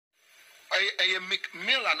a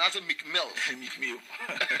McMill and as a McMill. McMill.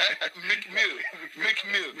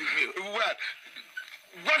 McMill.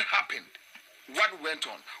 What happened? What went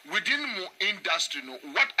on within the industry? No,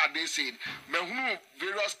 what are they saying?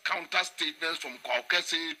 Various counter statements from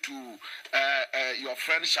Kwaukese to your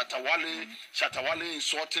friend Shatta wale. Shatta wale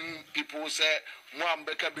insulting people, say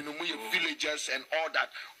Mwambeka Binumu villagers and all that.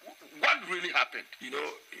 What really happened? You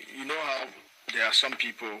know how there are some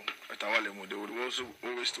people at Awalemo, they would also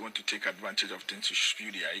always want to take advantage of things to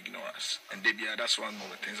spew their ignorance. And that's one of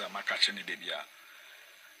the things I'm catching in Debia.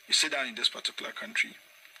 You sit down in this particular country,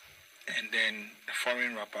 and then a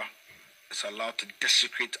foreign rapper is allowed to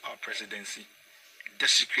desecrate our presidency,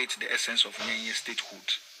 desecrate the essence of Nyenye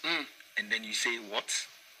statehood. And then you say, what?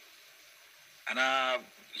 And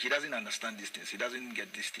he doesn't understand these things. He doesn't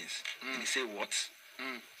get these things. And he say, what?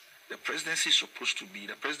 The presidency is supposed to be,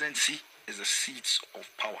 the presidency is the seat of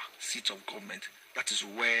power, seat of government. That is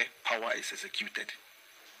where power is executed.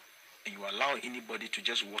 And you allow anybody to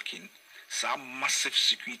just walk in, some massive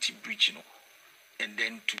security breach, and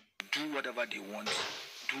then to do whatever they want,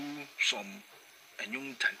 do some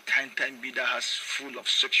young time be that has full of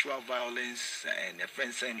sexual violence and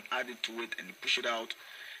offense and add it to it and push it out,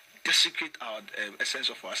 desecrate our essence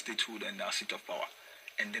of our statehood and our seat of power.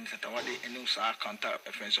 And then our counter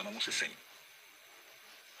offense on almost the same.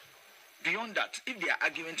 Beyond that, if their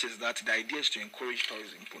argument is that the idea is to encourage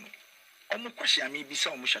tourism,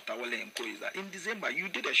 in December you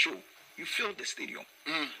did a show, you filled the stadium.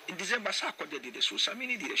 In December, Sarkodie did a show,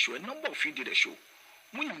 Samini did a show, a number of you did a show.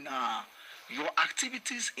 Your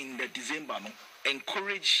activities in the December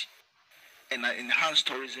encourage and enhance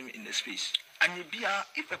tourism in the space. And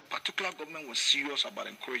if a particular government was serious about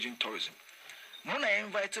encouraging tourism, when I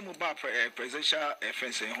invited him about presidential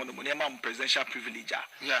presidential privilege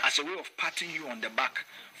as a way of patting you on the back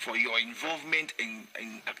for your involvement in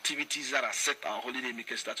activities that are set our holiday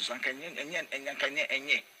maker status. What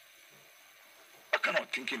kind of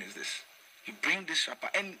thinking is this? You bring this up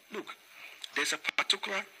and look, there's a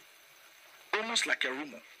particular, almost like a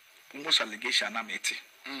rumor, almost allegation.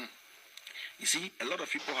 You see, a lot of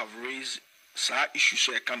people have raised issues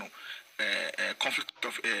conflict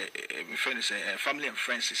of family and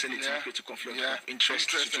friends, conflict of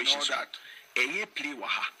interest situations.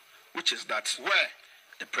 Which is that where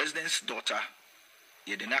the president's daughter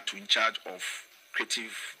is not in charge of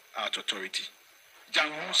creative art authority.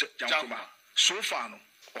 So far, no,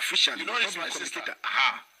 officially, not been communicated.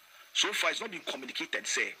 So far, it's not been communicated.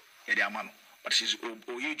 Say, but she's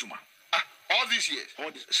Oyejuma. All these years,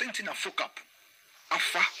 all this same thing. A fuck up.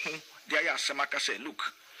 Afa, there are Samaka say,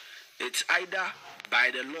 look. It's either by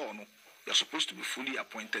the law, no, you're supposed to be fully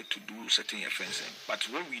appointed to do certain offenses. But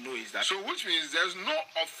what we know is that. So, which means there's no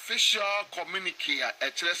official communique at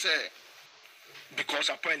HSA. Because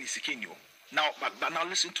apparently seeking you. Now, but now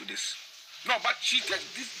listen to this. No, but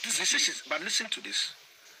this is. But listen to this.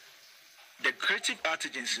 The creative art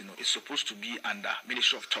agency, is supposed to be under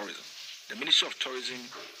Ministry of Tourism. The Ministry of Tourism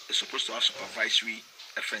is supposed to have supervisory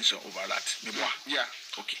offense over that. Yeah.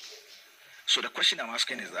 Okay. So the question I'm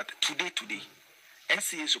asking is that today,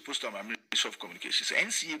 NCA is supposed to have a Ministry of Communications. So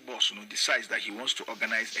NCA boss, decides that he wants to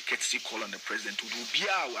organize a courtesy call on the president to do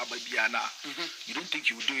You don't think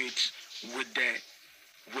he will do it with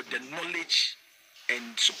the knowledge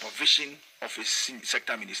and supervision of his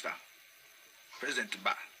sector minister, President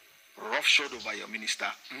Ba, roughshod over your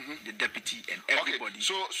minister, the deputy, and everybody.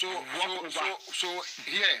 Okay. So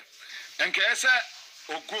here, and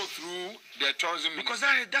or go through the tourism because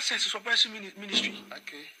that's a supervisory ministry.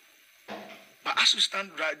 Okay. But as we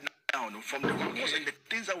stand right now, from the rumors and the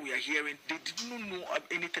things that we are hearing, they did not know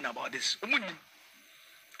anything about this. And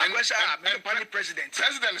president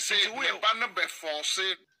say before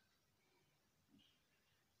say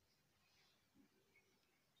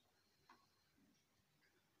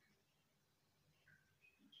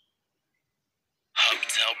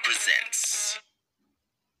Hotel presents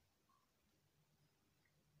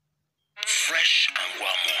Fresh and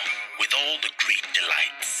Wamo with all the great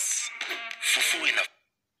delights. Fufu enough.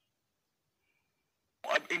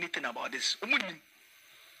 Anything about this? And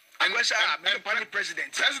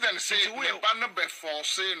president say before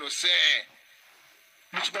say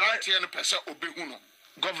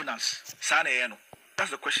governance.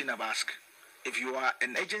 That's the question I've asked. If you are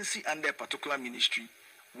an agency under a particular ministry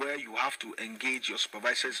where you have to engage your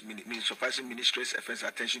supervising ministry's offense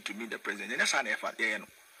attention to meet the president, and that's an effort. You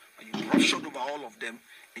roughshod over all of them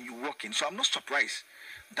and you walk in. So I'm not surprised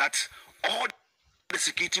that all the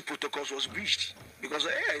security protocols was breached because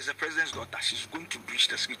it's the president's daughter. She's going to breach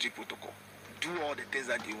the security protocol. do all the things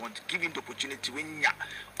that they want, give him the opportunity when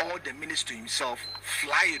all the minutes to himself,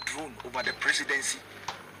 fly a drone over the presidency.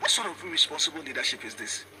 What sort of irresponsible leadership is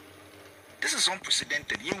this? This is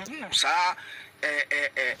unprecedented.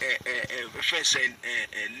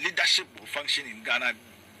 Leadership will function in Ghana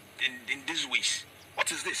in these ways.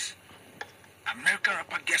 What is this? American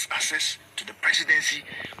rapper gets access to the presidency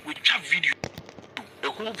with chat video, a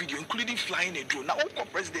whole video, including flying a drone. Now, all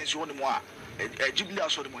presidents you want more.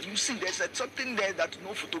 You see, there's something there that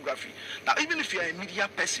no photography. Now, even if you are a media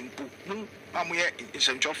person, no, I'm here in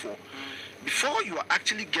Central 4. Before you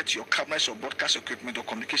actually get your cameras or broadcast equipment or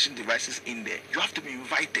communication devices in there, you have to be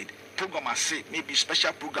invited. Programmers say maybe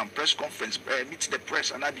special program, press conference, meet the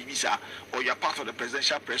press, and visa, or you're part of the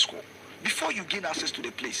presidential press corps before you gain access to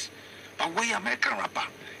the place. But when you're American rapper,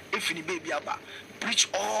 if you baby abba, breach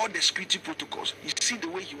all the security protocols. You see the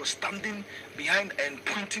way he was standing behind and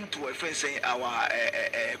pointing to a friend saying our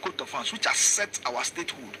coat of arms, which has set our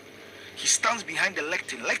statehood. He stands behind the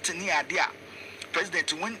lectern near there.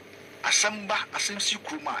 President, when Asemsi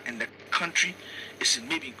Kruma and the country is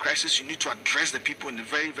maybe in crisis, you need to address the people in a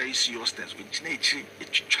very, very serious terms. With nature,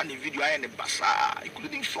 video and a bazaar,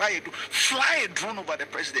 including fly a drone over the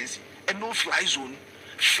presidency, and no fly zone,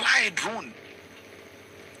 fly a drone.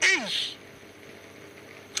 Hey,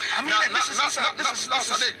 I mean, this is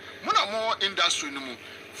more industry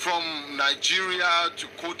from Nigeria to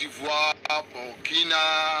Cote d'Ivoire,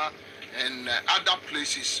 Burkina, and other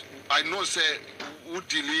places. I know, say, who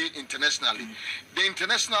deal internationally. The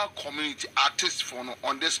international community artists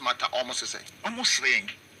on this matter almost saying.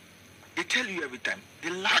 They tell you every time. They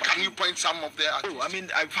laugh. Can you point some of their artists? Oh, I mean,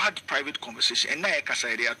 I've had private conversation, and now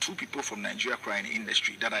there are 2 people from Nigeria crying in the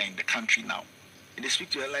industry that are in the country now, and they speak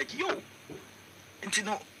to her like, "Yo, and you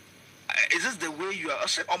know, is this the way you are?" I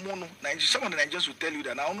said, some of the Nigerians will tell you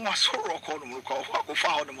that now.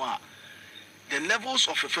 The levels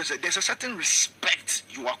of offense, there's a certain respect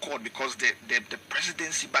you are called because the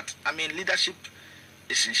presidency, but I mean, leadership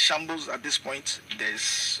is in shambles at this point.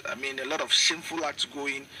 There's, I mean, a lot of shameful acts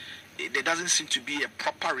going. There doesn't seem to be a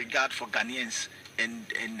proper regard for Ghanaians and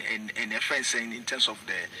offense in terms of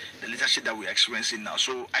the leadership that we're experiencing now.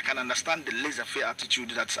 So I can understand the laissez-faire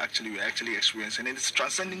attitude that's we're actually experiencing, and it's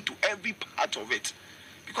transcending to every part of it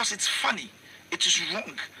because it's funny. It is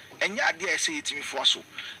wrong. And yeah, I say it to me for so.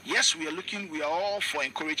 Yes, we are all for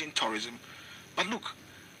encouraging tourism. But look,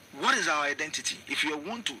 what is our identity? If you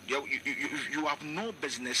want to, you have no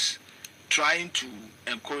business trying to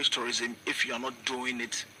encourage tourism if you are not doing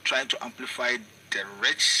it, trying to amplify the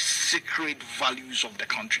rich, sacred values of the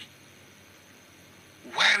country.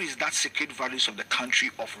 Where is that sacred values of the country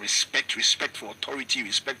of respect for authority,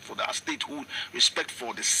 respect for the statehood, respect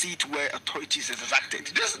for the seat where authorities is exacted?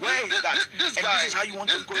 Where is that? This is how you want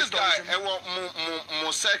to go. This guy,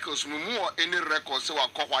 more circles, more any records, so I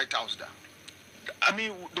call White House there. I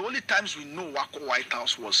mean, the only times we know Wako White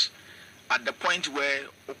House was at the point where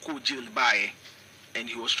Oko jailed by, and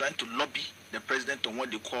he was trying to lobby the president on what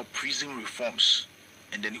they call prison reforms,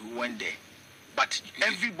 and then he went there. But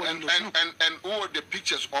everybody knows. And all the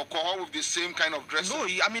pictures or call with the same kind of dressing. No,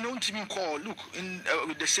 I mean, don't even call. Look,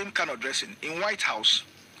 with the same kind of dressing in White House.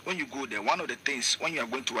 When you go there, one of the things when you are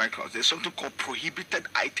going to White House, there's something called prohibited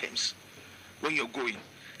items. When you're going,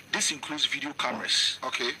 this includes video cameras,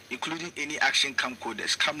 including any action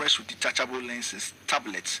camcorders, cameras with detachable lenses,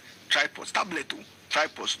 tablets, tripods,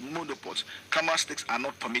 tripods, monopods. Camera sticks are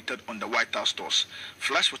not permitted on the White House doors.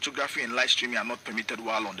 Flash photography and live streaming are not permitted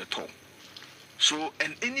while on the tour. So,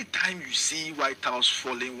 and anytime you see White House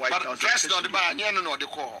falling, White House... But on the bar, the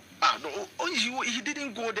call. He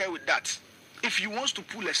didn't go there with that. If he wants to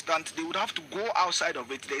pull a stunt, they would have to go outside of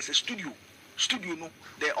it. There's a studio.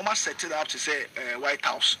 They almost set it up to say White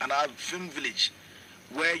House and our film village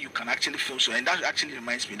where you can actually film. So, and that actually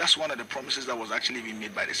reminds me, that's one of the promises that was actually being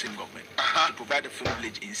made by the same government to provide a film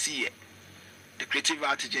village in CA. The Creative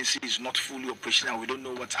Art Agency is not fully operational. We don't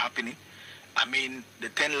know what's happening. I mean, the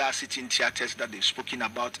 10 last sitting theaters that they've spoken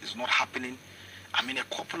about is not happening. I mean, a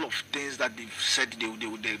couple of things that they've said,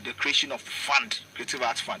 the creation of fund, Creative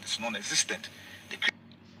Arts Fund, is non-existent.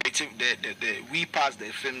 We passed the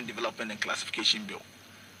Film Development and Classification Bill,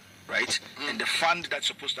 right? And the fund that's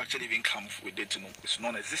supposed to actually even come with it, is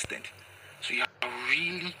non-existent. So you are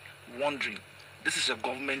really wondering. This is a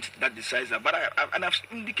government that decides that. But I've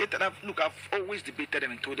indicated, I've always debated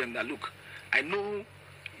them and told them that, look, I know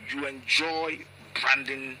you enjoy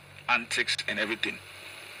branding, antics, and everything.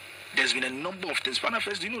 There's been a number of things.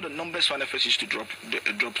 Fanafest, do you know the numbers Fanafest used to drop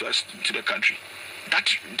to us to the country? That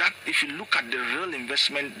if you look at the real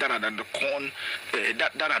investment that had undergone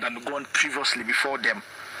previously before them,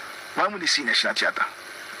 why would they see National Theatre?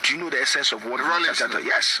 Do you know the essence of what Shatta?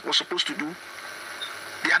 Yes, was supposed to do?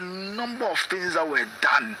 There are a number of things that were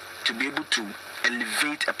done to be able to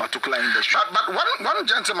elevate a particular industry. But one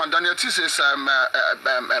gentleman, Daniel T, says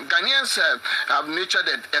Ghanaians have nurtured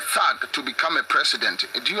a thug to become a president.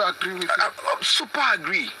 Do you agree with that? I super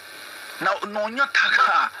agree. Now, no,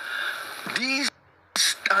 these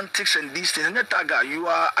antics and these things, you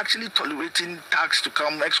are actually tolerating tax to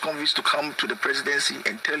come, ex-convicts to come to the presidency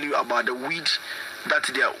and tell you about the weed that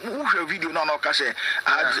they are. Who video now? I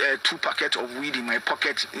had 2 packets of weed in my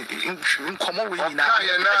pocket in common with the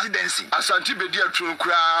presidency. Asante Bedia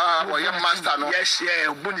Trunkra or your master, no? Yes,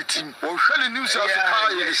 yeah, bonity. Or Shelly News of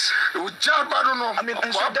yes. I don't know. I mean,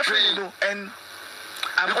 and so definitely, and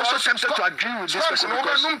I'm also tempted to agree with this person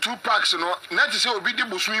because 2 packs, you know, not to say Obidi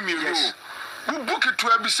Busmi. Yes. Who book it to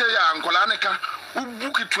every say Uncle Annika? Who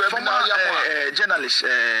book it to every journalist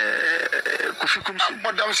Kofi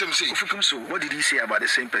Kumsu. What did he say about the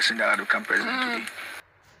same person that had become president today?